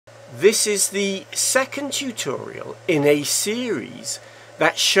This is the second tutorial in a series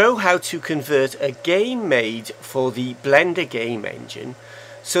that show how to convert a game made for the Blender game engine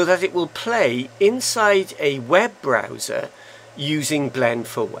so that it will play inside a web browser using Blend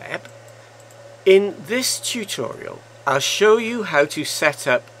for Web. In this tutorial, I'll show you how to set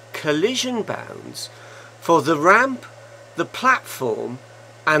up collision bounds for the ramp, the platform,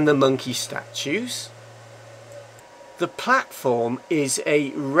 and the monkey statues. The platform is a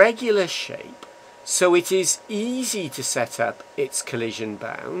regular shape, so it is easy to set up its collision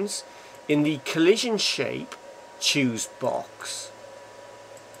bounds. In the collision shape, choose box.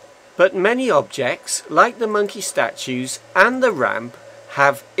 But many objects, like the monkey statues and the ramp,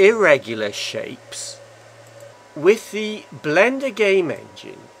 have irregular shapes. With the Blender game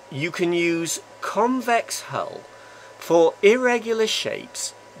engine, you can use convex hull for irregular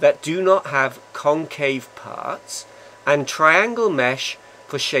shapes that do not have concave parts, and triangle mesh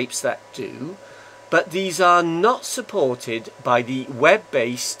for shapes that do, but these are not supported by the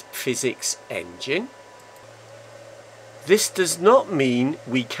web-based physics engine. This does not mean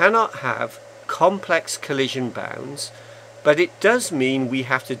we cannot have complex collision bounds, but it does mean we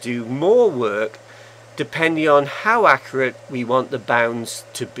have to do more work depending on how accurate we want the bounds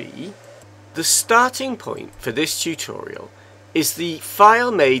to be. The starting point for this tutorial is the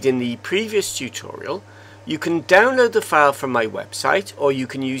file made in the previous tutorial. You can download the file from my website, or you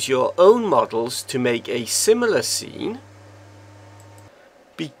can use your own models to make a similar scene.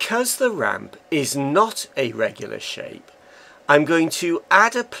 Because the ramp is not a regular shape, I'm going to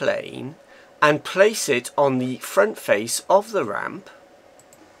add a plane and place it on the front face of the ramp.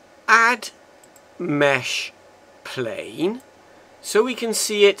 Add mesh plane so we can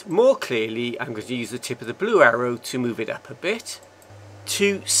see it more clearly. I'm going to use the tip of the blue arrow to move it up a bit.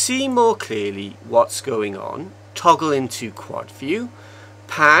 To see more clearly what's going on, toggle into quad view,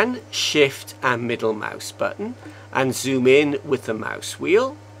 pan, shift and middle mouse button, and zoom in with the mouse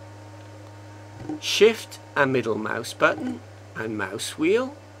wheel. Shift and middle mouse button and mouse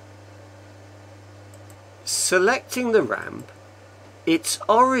wheel. Selecting the ramp, its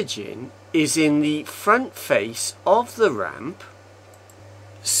origin is in the front face of the ramp,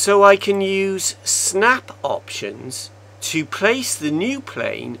 so I can use snap options to place the new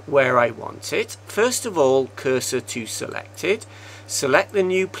plane where I want it. First of all, cursor to selected. Select the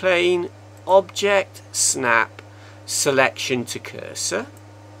new plane, object, snap, selection to cursor.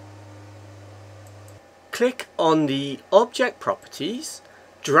 Click on the object properties,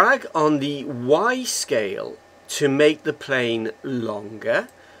 drag on the Y scale to make the plane longer,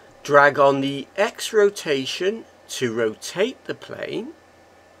 drag on the X rotation to rotate the plane.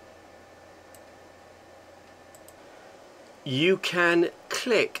 You can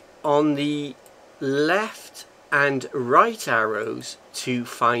click on the left and right arrows to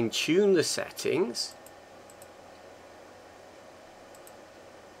fine-tune the settings.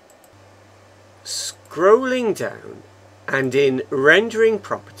 Scrolling down and in rendering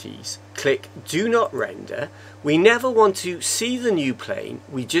properties, click do not render. We never want to see the new plane,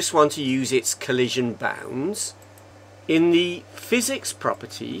 we just want to use its collision bounds. In the physics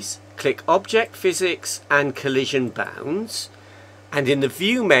properties, click Object Physics and Collision Bounds, and in the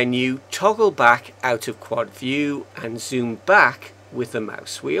View menu, toggle back out of quad view and zoom back with the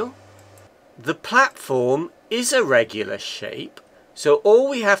mouse wheel. The platform is a regular shape, so all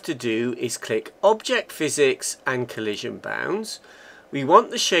we have to do is click Object Physics and Collision Bounds. We want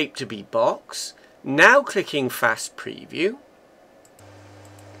the shape to be box. Now clicking Fast Preview.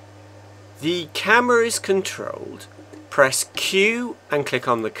 The camera is controlled. Press Q and click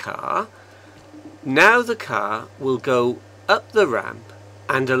on the car. Now the car will go up the ramp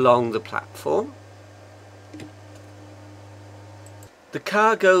and along the platform. The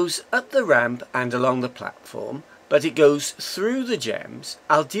car goes up the ramp and along the platform, but it goes through the gems.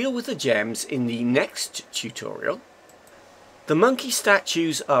 I'll deal with the gems in the next tutorial. The monkey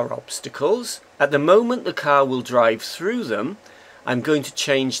statues are obstacles. At the moment the car will drive through them. I'm going to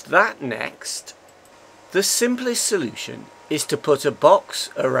change that next. The simplest solution is to put a box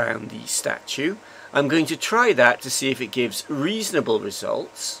around the statue. I'm going to try that to see if it gives reasonable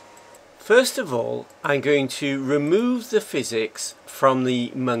results. First of all, I'm going to remove the physics from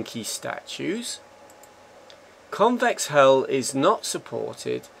the monkey statues. Convex hull is not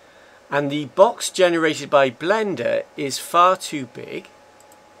supported, and the box generated by Blender is far too big.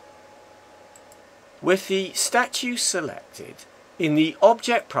 With the statue selected, in the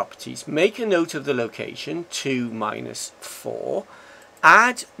object properties, make a note of the location 2-4,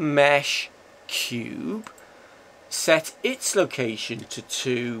 add mesh cube, set its location to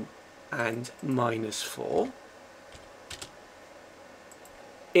 2 and -4.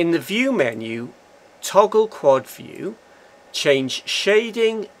 In the View menu, toggle Quad View, change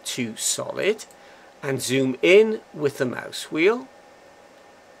shading to solid and zoom in with the mouse wheel.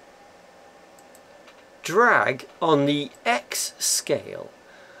 Drag on the X scale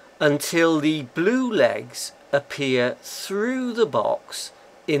until the blue legs appear through the box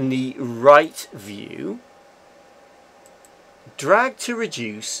in the right view. Drag to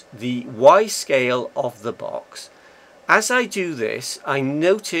reduce the Y scale of the box. As I do this, I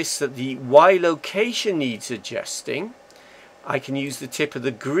notice that the Y location needs adjusting. I can use the tip of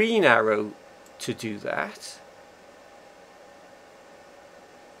the green arrow to do that.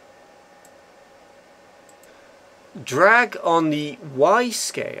 Drag on the Y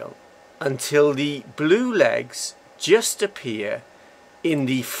scale until the blue legs just appear in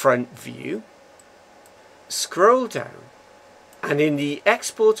the front view. Scroll down and in the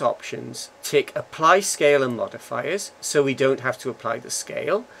export options tick apply scale and modifiers so we don't have to apply the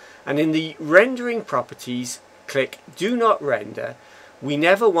scale, and in the rendering properties click do not render. We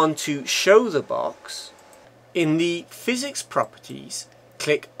never want to show the box. In the physics properties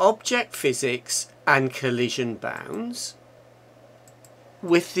click object physics and collision bounds.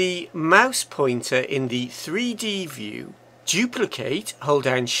 With the mouse pointer in the 3D view, duplicate, hold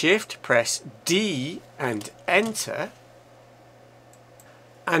down Shift, press D and enter,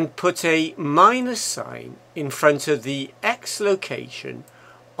 and put a minus sign in front of the X location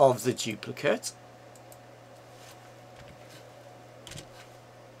of the duplicate.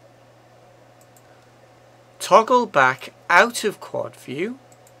 Toggle back out of Quad View,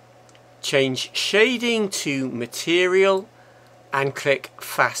 change shading to material and click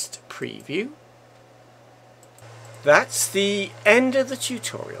Fast Preview. That's the end of the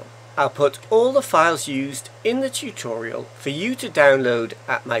tutorial. I'll put all the files used in the tutorial for you to download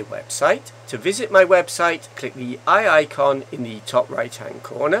at my website. To visit my website, click the eye icon in the top right hand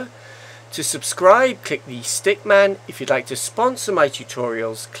corner. To subscribe, click the stickman. If you'd like to sponsor my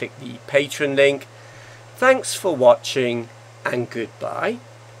tutorials, click the Patreon link. Thanks for watching and goodbye.